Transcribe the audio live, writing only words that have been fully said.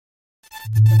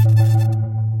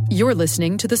You're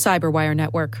listening to the Cyberwire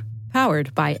Network,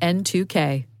 powered by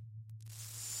N2K.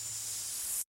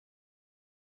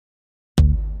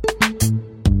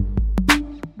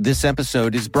 This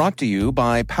episode is brought to you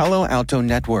by Palo Alto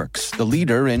Networks, the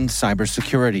leader in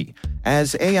cybersecurity.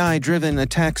 As AI-driven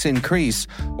attacks increase,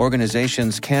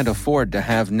 organizations can't afford to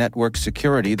have network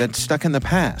security that's stuck in the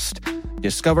past.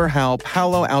 Discover how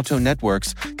Palo Alto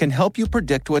Networks can help you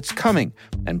predict what's coming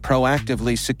and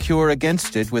proactively secure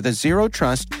against it with a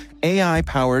zero-trust,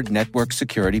 AI-powered network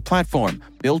security platform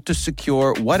built to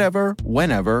secure whatever,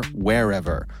 whenever,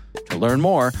 wherever. To learn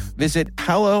more, visit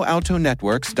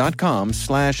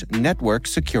paloaltonetworks.com/network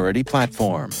security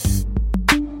platform.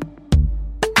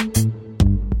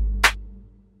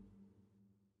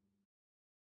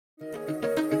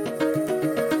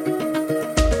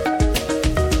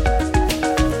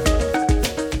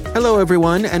 Hello,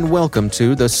 everyone, and welcome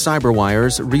to the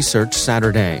Cyberwire's Research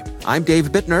Saturday. I'm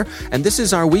Dave Bittner, and this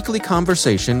is our weekly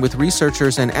conversation with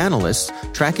researchers and analysts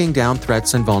tracking down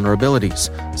threats and vulnerabilities,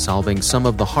 solving some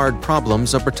of the hard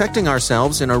problems of protecting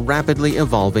ourselves in a rapidly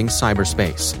evolving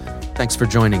cyberspace. Thanks for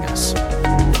joining us.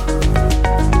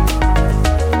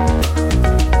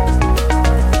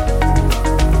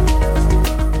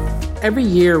 Every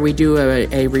year we do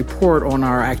a report on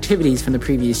our activities from the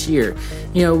previous year.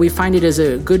 We find it as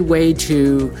a good way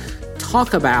to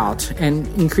talk about and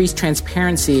increase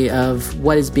transparency of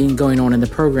what is being going on in the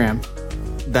program.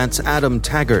 That's Adam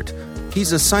Taggart.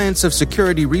 He's a Science of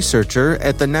Security researcher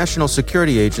at the National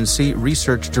Security Agency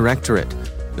Research Directorate.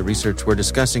 The research we're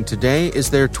discussing today is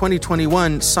their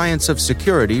 2021 Science of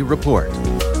Security report.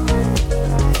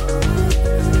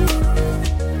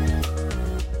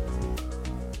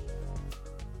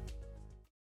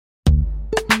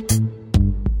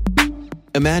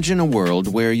 Imagine a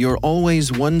world where you're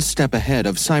always one step ahead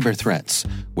of cyber threats,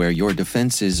 where your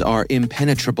defenses are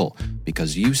impenetrable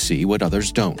because you see what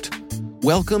others don't.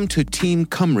 Welcome to Team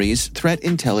Cymru's Threat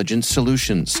Intelligence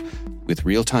Solutions. With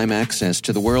real-time access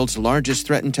to the world's largest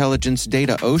threat intelligence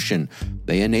data ocean,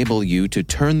 they enable you to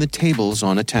turn the tables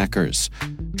on attackers.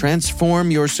 Transform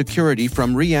your security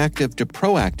from reactive to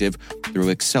proactive through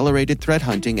accelerated threat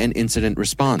hunting and incident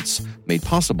response, made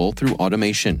possible through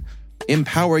automation.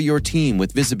 Empower your team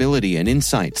with visibility and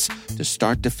insights to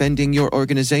start defending your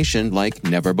organization like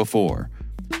never before.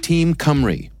 Team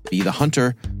Cymru. Be the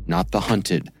hunter, not the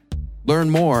hunted.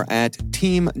 Learn more at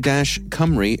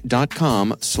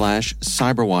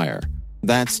team-cymru.com/cyberwire.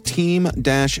 That's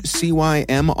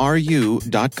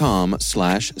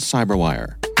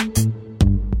team-cymru.com/cyberwire.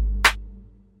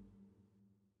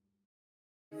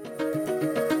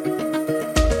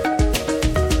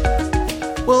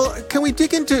 Well, can we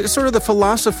dig into sort of the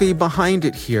philosophy behind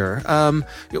it here?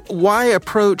 Why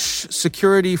approach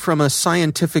security from a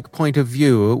scientific point of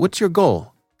view? What's your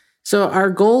goal? So our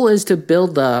goal is to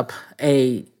build up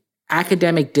a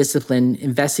academic discipline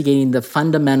investigating the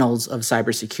fundamentals of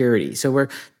cybersecurity. So we're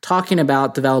talking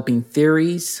about developing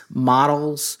theories,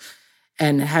 models,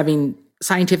 and having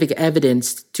scientific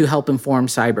evidence to help inform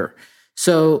cyber.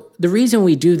 So the reason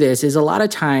we do this is a lot of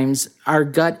times our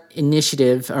gut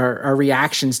initiative, our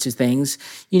reactions to things,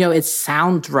 it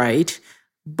sounds right,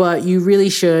 but you really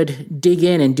should dig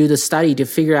in and do the study to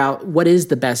figure out what is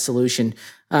the best solution.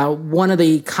 One of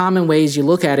the common ways you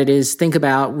look at it is think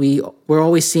about we're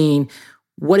always seeing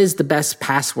what is the best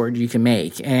password you can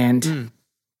make. And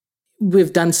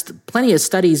we've done plenty of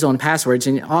studies on passwords,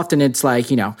 and often it's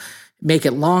like, make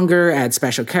it longer, add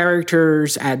special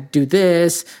characters, do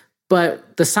this.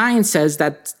 But the science says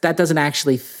that doesn't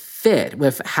actually fit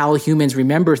with how humans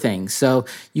remember things. So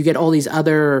you get all these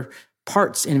other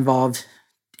parts involved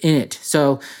in it.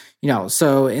 So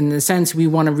in the sense, we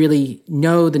want to really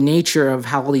know the nature of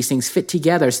how all these things fit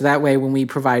together. So that way, when we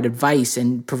provide advice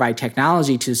and provide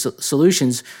technology to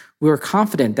solutions, we're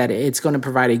confident that it's going to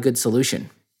provide a good solution.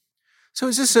 So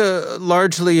is this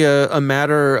largely a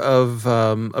matter of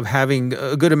having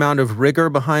a good amount of rigor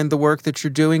behind the work that you're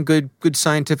doing, good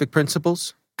scientific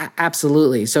principles?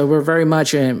 Absolutely. So we're very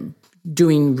much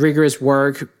doing rigorous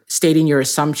work, stating your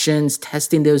assumptions,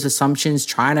 testing those assumptions,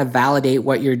 trying to validate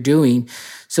what you're doing.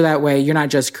 So that way you're not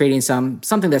just creating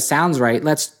something that sounds right.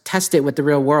 Let's test it with the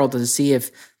real world to see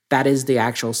if that is the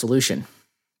actual solution.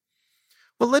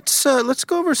 Well, let's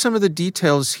go over some of the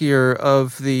details here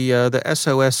of the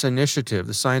SOS initiative,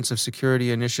 the Science of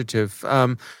Security initiative.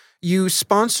 You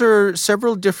sponsor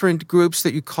several different groups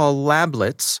that you call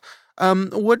lablets.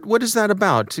 What is that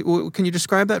about? Can you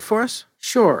describe that for us?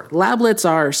 Sure. Lablets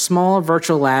are small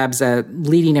virtual labs at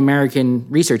leading American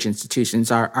research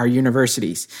institutions, our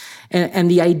universities.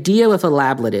 And the idea with a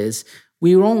lablet is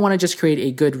we don't want to just create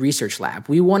a good research lab.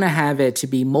 We want to have it to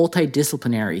be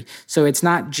multidisciplinary. So it's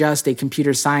not just a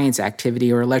computer science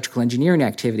activity or electrical engineering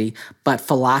activity, but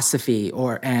philosophy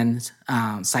and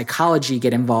psychology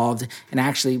get involved and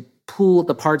actually pull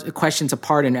the questions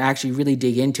apart and actually really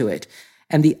dig into it.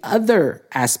 And the other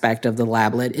aspect of the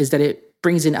lablet is that it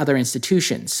brings in other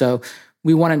institutions. So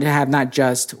we wanted to have not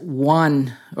just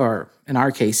one, or in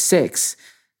our case, 6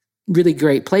 really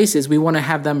great places. We want to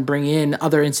have them bring in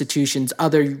other institutions,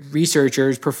 other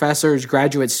researchers, professors,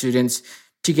 graduate students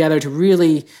together to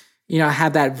really,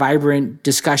 have that vibrant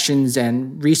discussions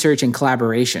and research and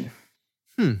collaboration.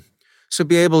 So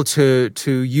be able to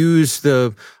use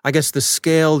the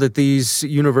scale that these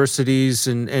universities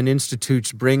and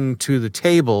institutes bring to the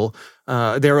table,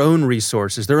 their own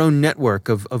resources, their own network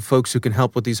of folks who can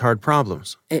help with these hard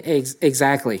problems.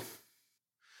 Exactly.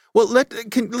 Well,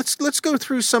 let's go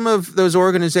through some of those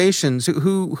organizations.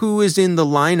 Who is in the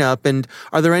lineup, and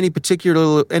are there any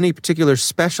particular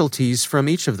specialties from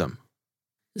each of them?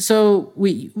 So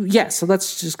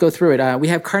let's just go through it. We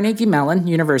have Carnegie Mellon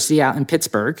University out in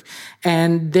Pittsburgh,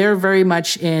 and they're very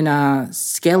much in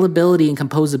scalability and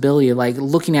composability, like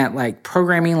looking at like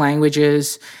programming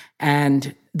languages,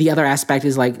 and the other aspect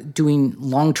is like doing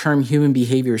long-term human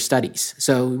behavior studies.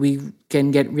 So we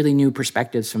can get really new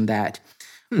perspectives from that.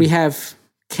 We have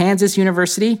Kansas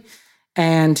University,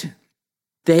 and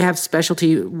they have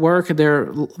specialty work. They're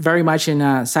very much in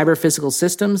cyber physical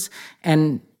systems,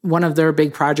 and one of their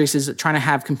big projects is trying to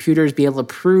have computers be able to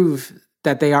prove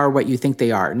that they are what you think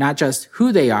they are, not just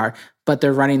who they are, but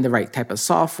they're running the right type of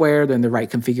software, they're in the right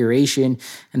configuration,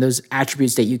 and those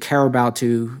attributes that you care about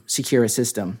to secure a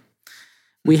system.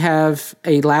 We have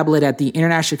a lablet at the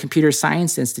International Computer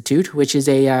Science Institute, which is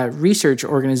a research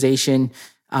organization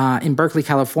in Berkeley,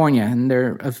 California, and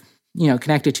they're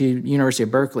connected to University of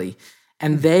Berkeley,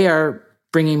 and they are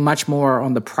bringing much more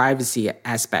on the privacy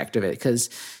aspect of it, because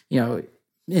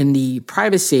in the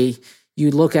privacy, you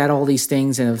look at all these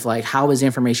things and of like, how is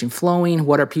information flowing?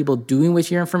 What are people doing with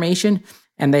your information?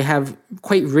 And they have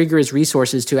quite rigorous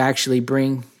resources to actually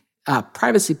bring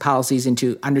privacy policies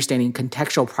into understanding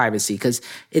contextual privacy, because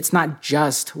it's not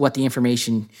just what the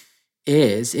information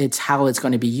is, it's how it's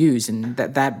going to be used. And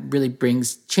that really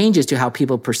brings changes to how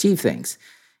people perceive things.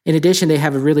 In addition, they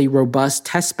have a really robust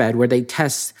test bed where they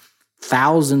test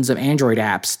thousands of Android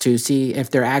apps to see if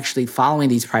they're actually following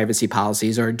these privacy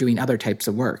policies or doing other types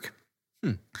of work.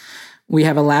 We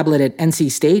have a lablet at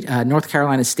NC State, North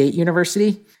Carolina State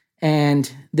University.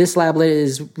 And this lablet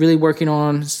is really working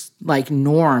on like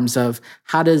norms of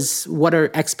what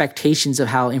are expectations of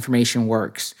how information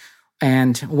works.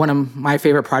 And one of my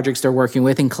favorite projects they're working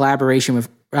with in collaboration with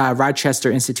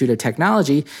Rochester Institute of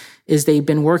Technology is they've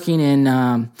been working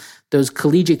in those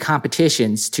collegiate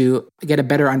competitions to get a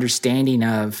better understanding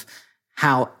of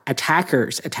how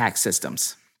attackers attack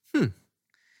systems.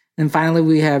 And finally,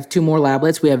 we have 2 more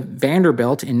lablets. We have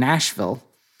Vanderbilt in Nashville.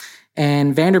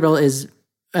 And Vanderbilt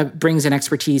brings an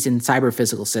expertise in cyber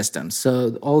physical systems.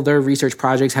 So all their research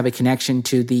projects have a connection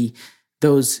to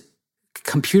those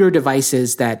computer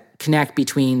devices that connect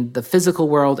between the physical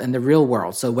world and the real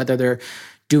world. So whether they're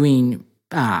doing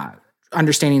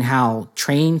understanding how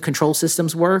train control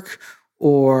systems work,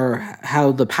 or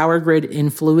how the power grid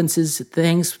influences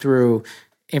things through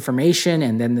information,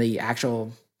 and then the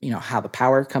actual, how the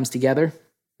power comes together.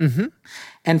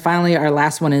 And finally, our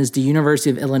last one is the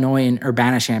University of Illinois in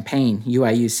Urbana-Champaign,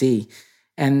 UIUC.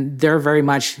 And they're very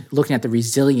much looking at the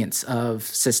resilience of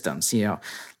systems,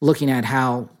 looking at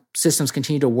how systems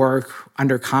continue to work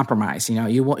under compromise.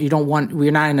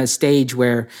 We're not in a stage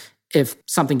where if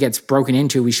something gets broken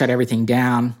into, we shut everything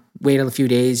down, wait a few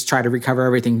days, try to recover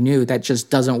everything new. That just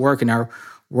doesn't work in our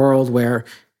world where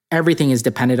everything is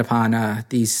dependent upon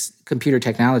these computer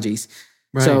technologies.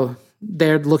 Right. So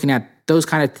they're looking at those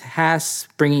kind of tasks,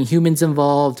 bringing humans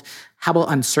involved. How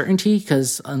about uncertainty?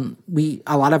 Because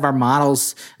a lot of our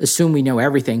models assume we know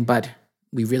everything, but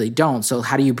we really don't. So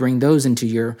how do you bring those into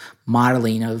your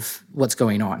modeling of what's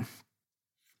going on?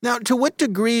 Now, to what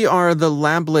degree are the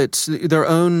lablets their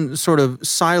own sort of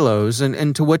silos,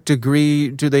 and to what degree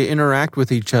do they interact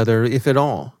with each other, if at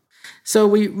all? So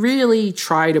we really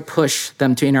try to push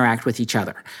them to interact with each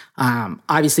other.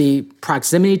 Obviously,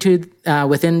 proximity to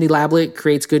within the lablet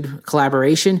creates good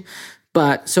collaboration,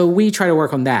 but so we try to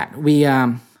work on that. We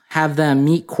have them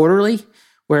meet quarterly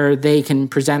where they can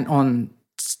present on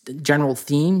general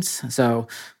themes. So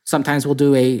sometimes we'll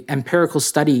do a empirical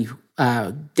study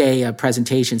day of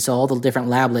presentation. So all the different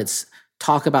lablets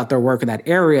talk about their work in that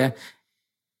area,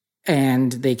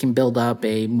 and they can build up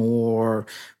a more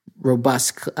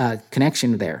robust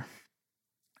connection there.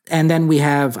 And then we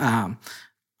have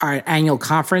our annual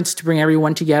conference to bring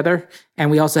everyone together.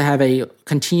 And we also have a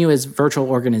continuous virtual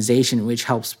organization, which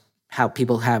helps how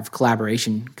people have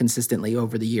collaboration consistently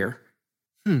over the year.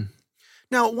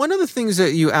 Now, one of the things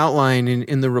that you outline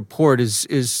in the report is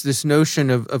this notion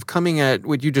of coming at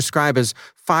what you describe as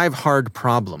 5 hard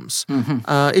problems.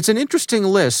 It's an interesting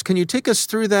list. Can you take us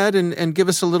through that and give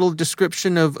us a little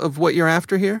description of what you're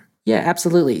after here? Yeah,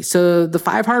 absolutely. So the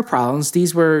 5 hard problems,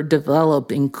 these were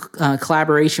developed in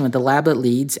collaboration with the Lablet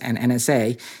leads and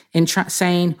NSA in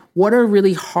saying what are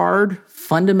really hard,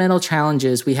 fundamental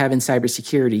challenges we have in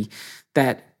cybersecurity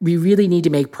that we really need to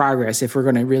make progress if we're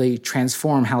going to really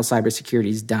transform how cybersecurity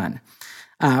is done.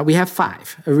 We have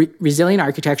 5. Resilient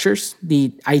architectures,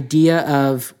 the idea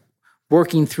of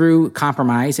working through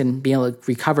compromise and being able to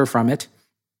recover from it.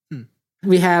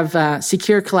 We have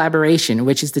secure collaboration,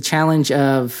 which is the challenge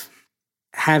of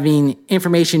having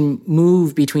information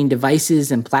move between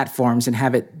devices and platforms and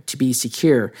have it to be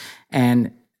secure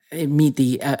and meet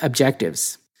the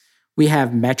objectives. We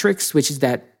have metrics, which is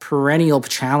that perennial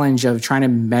challenge of trying to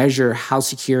measure how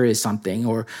secure is something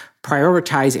or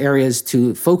prioritize areas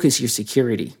to focus your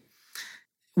security.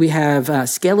 We have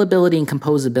scalability and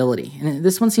composability. And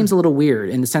this one seems a little weird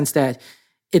in the sense that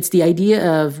it's the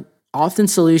idea of often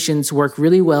solutions work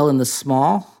really well in the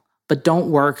small, but don't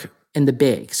work in the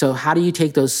big. So how do you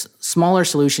take those smaller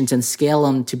solutions and scale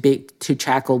them to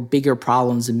tackle bigger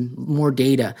problems and more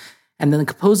data? And then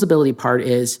the composability part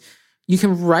is you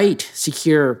can write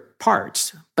secure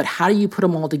parts, but how do you put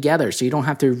them all together so you don't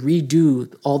have to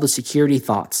redo all the security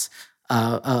thoughts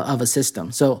of a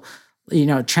system? So,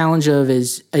 challenge of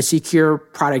is a secure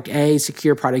product A,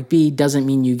 secure product B doesn't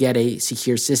mean you get a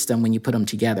secure system when you put them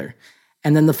together.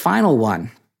 And then the final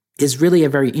one is really a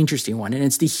very interesting one, and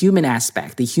it's the human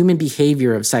aspect, the human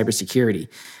behavior of cybersecurity.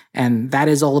 And that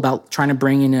is all about trying to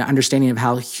bring in an understanding of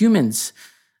how humans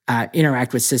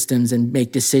interact with systems and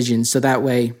make decisions so that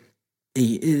way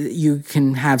you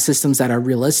can have systems that are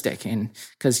realistic, and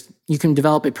because you can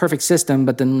develop a perfect system,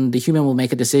 but then the human will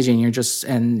make a decision.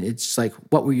 And it's just like,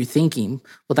 what were you thinking?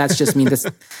 Well, that just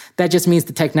means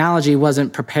the technology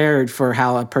wasn't prepared for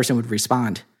how a person would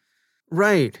respond.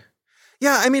 Right.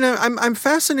 Yeah. I mean, I'm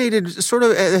fascinated sort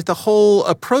of at the whole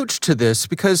approach to this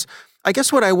because I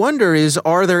guess what I wonder is,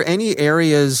 are there any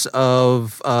areas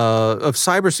of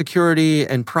cybersecurity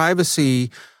and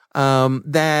privacy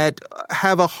that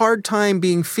have a hard time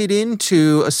being fit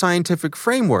into a scientific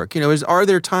framework? Are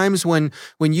there times when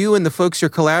you and the folks you're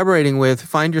collaborating with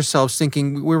find yourselves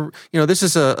thinking this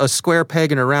is a square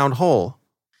peg in a round hole?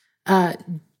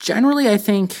 Generally, I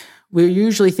think we're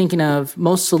usually thinking of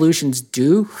most solutions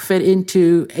do fit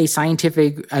into a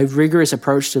scientific, a rigorous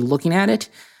approach to looking at it.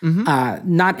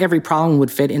 Not every problem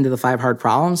would fit into the 5 hard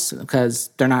problems because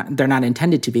they're not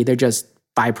intended to be. They're just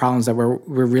 5 problems that we're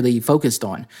really focused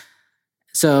on.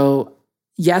 So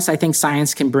yes, I think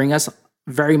science can bring us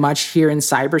very much here in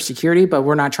cybersecurity, but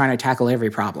we're not trying to tackle every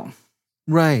problem.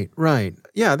 Right.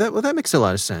 Yeah, that makes a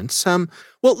lot of sense.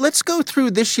 Well, let's go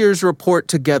through this year's report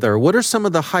together. What are some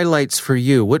of the highlights for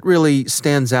you? What really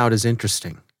stands out as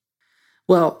interesting?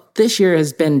 Well, this year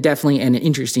has been definitely an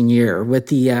interesting year with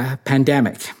the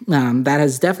pandemic. That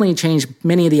has definitely changed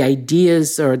many of the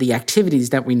ideas or the activities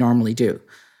that we normally do.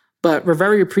 But we're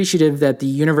very appreciative that the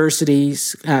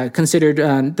universities considered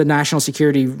the national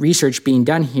security research being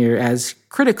done here as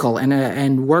critical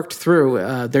and worked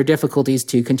through their difficulties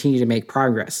to continue to make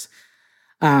progress.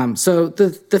 So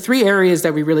the 3 areas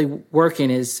that we really work in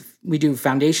is we do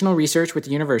foundational research with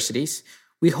the universities.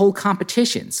 We hold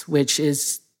competitions, which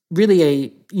is really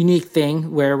a unique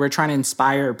thing where we're trying to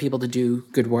inspire people to do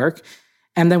good work.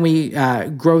 And then we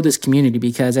grow this community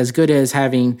because as good as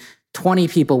having 20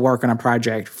 people work on a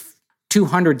project,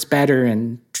 200's better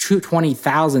and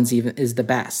 20,000's even is the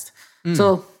best.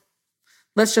 So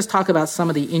let's just talk about some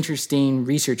of the interesting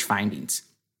research findings.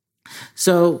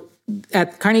 So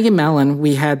at Carnegie Mellon,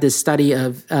 we had this study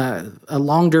of a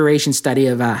long duration study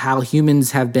of how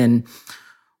humans have been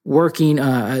working,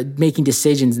 making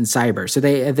decisions in cyber. So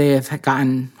they have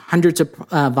gotten hundreds of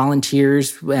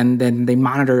volunteers and then they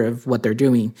monitor of what they're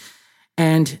doing.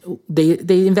 And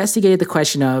they investigated the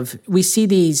question of, we see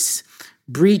these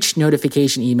breach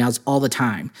notification emails all the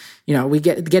time. We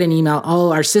get an email,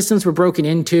 our systems were broken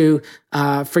into.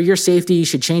 For your safety, you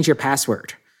should change your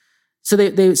password. So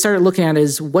they started looking at it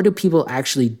as, what do people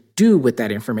actually do with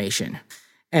that information?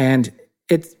 And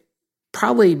it's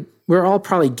probably, we're all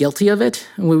probably guilty of it.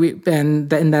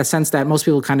 And in the sense that most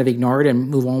people kind of ignore it and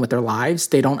move on with their lives.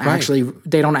 They don't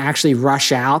actually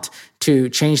rush out to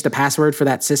change the password for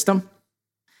that system.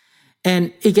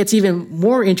 And it gets even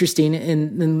more interesting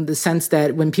in the sense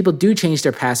that when people do change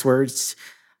their passwords,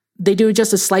 they do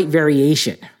just a slight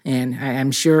variation. And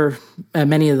I'm sure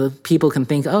many of the people can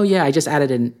think, oh yeah, I just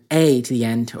added an A to the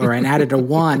end, or I added a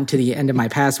 1 to the end of my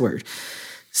password.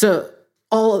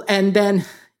 And then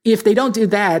if they don't do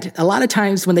that, a lot of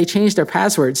times when they change their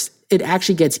passwords, it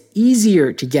actually gets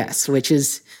easier to guess, which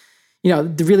is,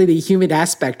 really the human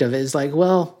aspect of it is like,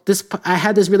 well, I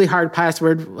had this really hard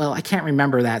password. Well, I can't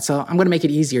remember that, so I'm going to make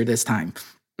it easier this time.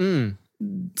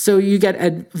 So you get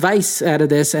advice out of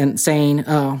this and saying,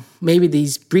 oh, maybe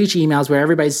these breach emails where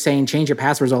everybody's saying change your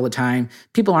passwords all the time,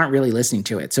 people aren't really listening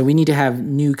to it. So we need to have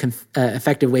new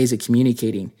effective ways of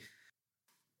communicating.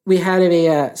 We had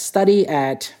a study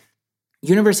at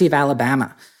University of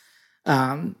Alabama,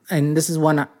 and this is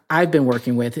one I've been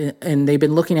working with, and they've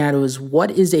been looking at it was,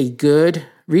 what is a good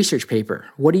research paper?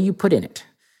 What do you put in it?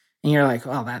 And you're like,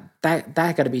 oh, that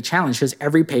got to be challenged because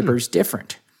every paper is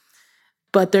different.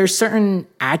 But there's certain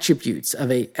attributes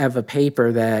of a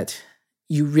paper that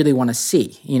you really want to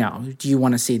see. Do you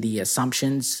want to see the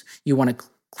assumptions? You want a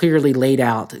clearly laid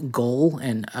out goal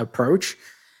and approach.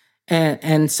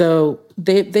 And so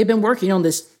they've been working on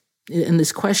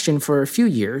this question for a few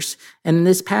years. And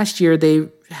this past year, they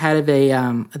have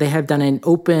done an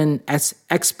open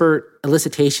expert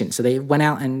elicitation. So they went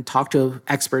out and talked to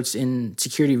experts in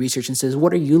security research and says,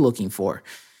 what are you looking for?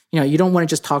 You don't want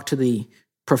to just talk to the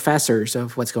professors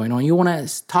of what's going on. You want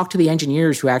to talk to the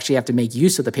engineers who actually have to make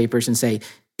use of the papers and say,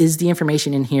 is the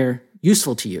information in here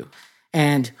useful to you?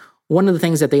 And one of the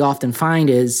things that they often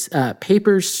find is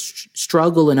papers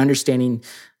struggle in understanding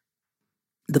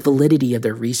the validity of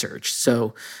their research.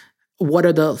 So what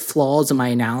are the flaws in my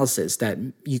analysis that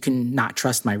you can not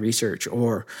trust my research?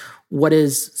 Or what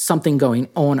is something going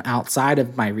on outside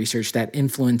of my research that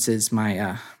influences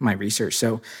my my research?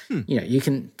 So, you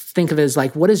can think of it as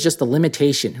like, what is just the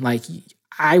limitation? Like,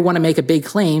 I want to make a big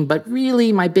claim, but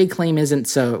really my big claim isn't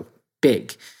so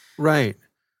big. Right.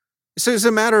 So it's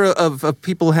a matter of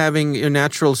people having a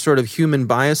natural sort of human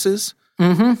biases?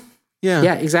 Mm-hmm. Yeah.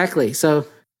 Yeah, exactly. So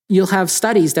you'll have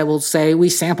studies that will say we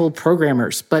sampled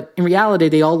programmers, but in reality,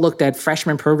 they all looked at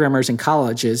freshman programmers in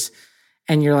colleges.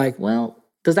 And you're like, well,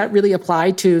 does that really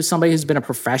apply to somebody who's been a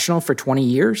professional for 20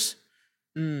 years?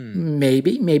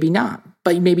 Maybe, maybe not.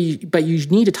 But you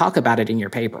need to talk about it in your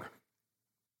paper.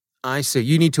 I see.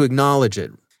 You need to acknowledge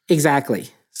it. Exactly.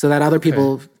 So that other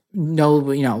people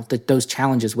know, that those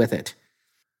challenges with it.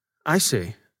 I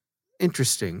see.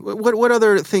 Interesting. What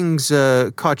other things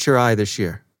caught your eye this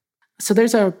year? So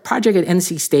there's a project at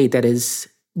NC State that is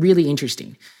really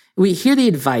interesting. We hear the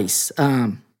advice,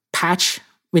 patch,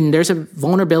 when there's a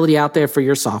vulnerability out there for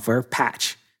your software,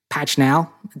 patch. Patch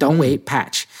now, don't wait,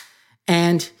 patch.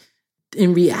 And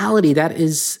in reality, that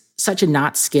is such a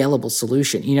not scalable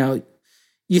solution.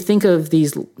 You think of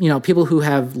these, people who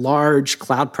have large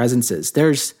cloud presences.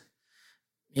 There's,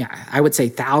 I would say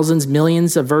thousands,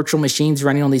 millions of virtual machines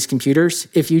running on these computers.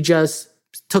 If you just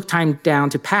took time down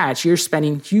to patch, you're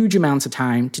spending huge amounts of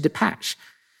time to patch.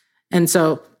 And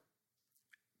so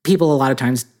people a lot of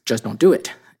times just don't do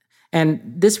it. And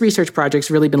this research project's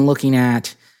really been looking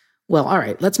at, well, all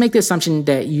right, let's make the assumption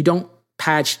that you don't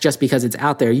patch just because it's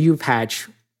out there. You patch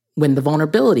when the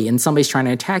vulnerability and somebody's trying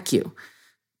to attack you.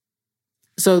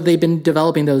 So they've been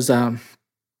developing those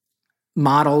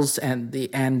models and the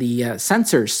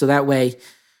sensors, so that way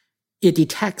it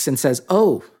detects and says,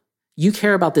 oh, you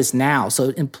care about this now,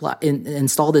 so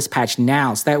install this patch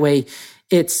now. So that way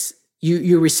it's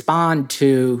you respond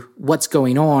to what's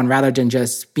going on rather than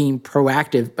just being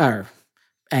proactive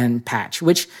and patch,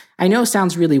 which I know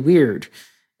sounds really weird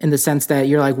in the sense that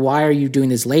you're like, why are you doing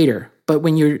this later? But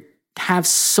when you have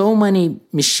so many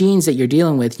machines that you're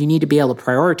dealing with, you need to be able to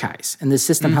prioritize. And the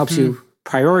system helps you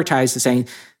prioritize to saying,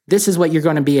 this is what you're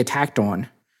going to be attacked on.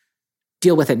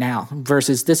 Deal with it now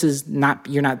versus this is not,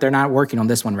 they're not working on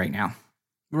this one right now.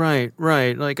 Right.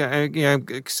 Like, I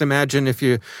just imagine if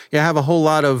you have a whole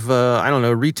lot of,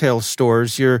 retail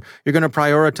stores, you're going to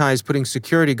prioritize putting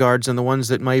security guards on the ones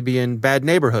that might be in bad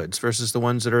neighborhoods versus the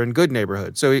ones that are in good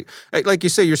neighborhoods. So like you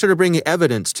say, you're sort of bringing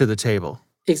evidence to the table.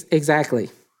 Exactly.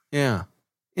 Yeah.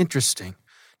 Interesting.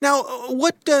 Now,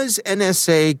 what does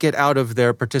NSA get out of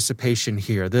their participation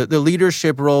here? The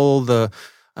leadership role,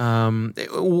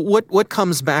 what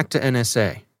comes back to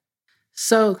NSA?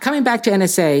 So coming back to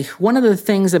NSA, one of the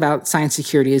things about science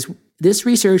security is this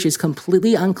research is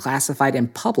completely unclassified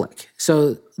and public.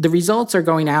 So the results are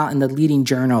going out in the leading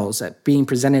journals, being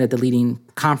presented at the leading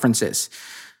conferences.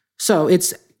 So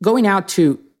it's going out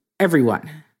to everyone.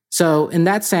 So in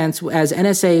that sense, as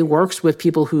NSA works with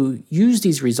people who use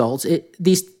these results,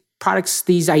 these products,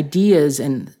 these ideas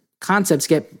and concepts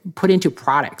get put into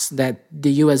products that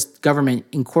the U.S. government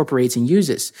incorporates and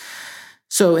uses.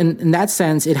 So in that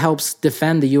sense, it helps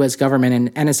defend the U.S. government,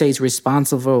 and NSA is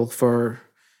responsible for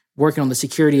working on the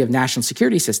security of national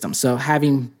security systems. So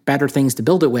having better things to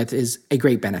build it with is a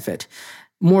great benefit.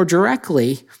 More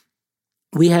directly,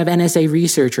 we have NSA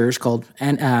researchers called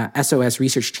SOS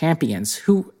Research Champions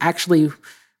who actually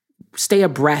stay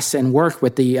abreast and work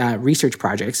with the research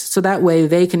projects. So that way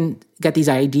they can get these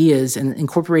ideas and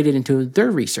incorporate it into their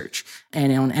research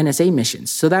and on NSA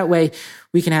missions. So that way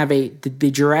we can have the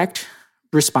direct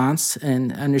response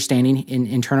and understanding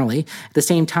internally. At the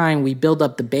same time, we build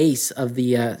up the base of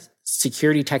the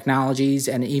security technologies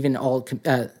and even all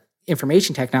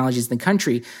information technologies in the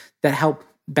country that help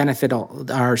benefit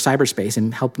our cyberspace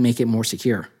and help make it more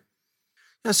secure.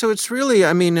 Yeah, so it's really,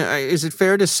 is it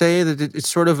fair to say that it's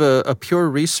sort of a pure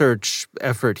research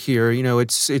effort here?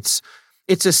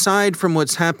 It's aside from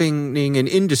what's happening in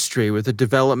industry with the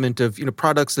development of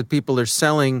products that people are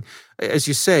selling. As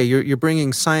you say, you're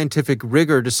bringing scientific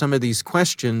rigor to some of these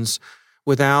questions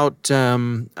without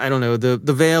the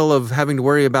veil of having to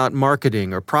worry about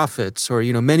marketing or profits or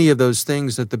many of those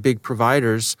things that the big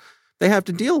providers they have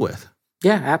to deal with.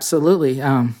 Yeah, absolutely.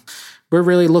 We're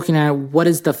really looking at what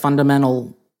is the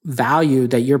fundamental value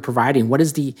that you're providing.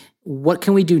 What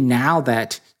can we do now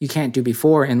that you can't do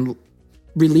before, and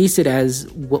release it as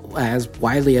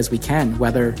widely as we can.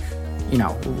 Whether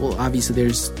obviously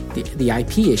there's the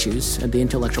IP issues and the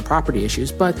intellectual property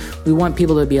issues, but we want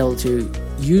people to be able to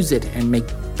use it and make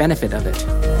benefit of it.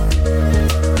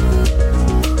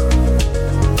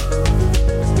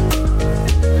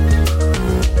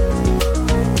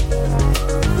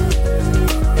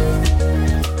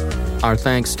 Our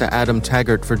thanks to Adam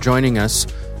Taggart for joining us.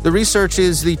 The research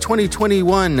is the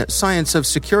 2021 Science of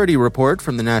Security report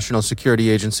from the National Security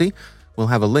Agency. We'll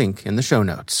have a link in the show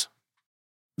notes.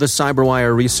 The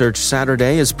CyberWire Research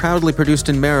Saturday is proudly produced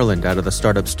in Maryland out of the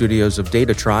startup studios of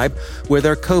Data Tribe, where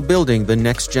they're co-building the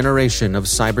next generation of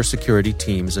cybersecurity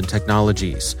teams and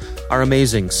technologies. Our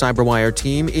amazing CyberWire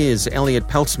team is Elliot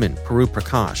Peltzman, Puru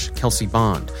Prakash, Kelsey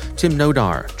Bond, Tim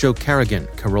Nodar, Joe Carrigan,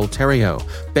 Carol Terrio,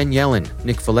 Ben Yellen,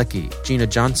 Nick Valecki, Gina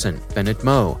Johnson, Bennett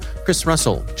Moe, Chris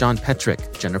Russell, John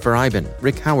Petrick, Jennifer Iben,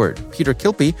 Rick Howard, Peter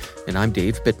Kilpie, and I'm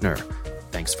Dave Bittner.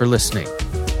 Thanks for listening.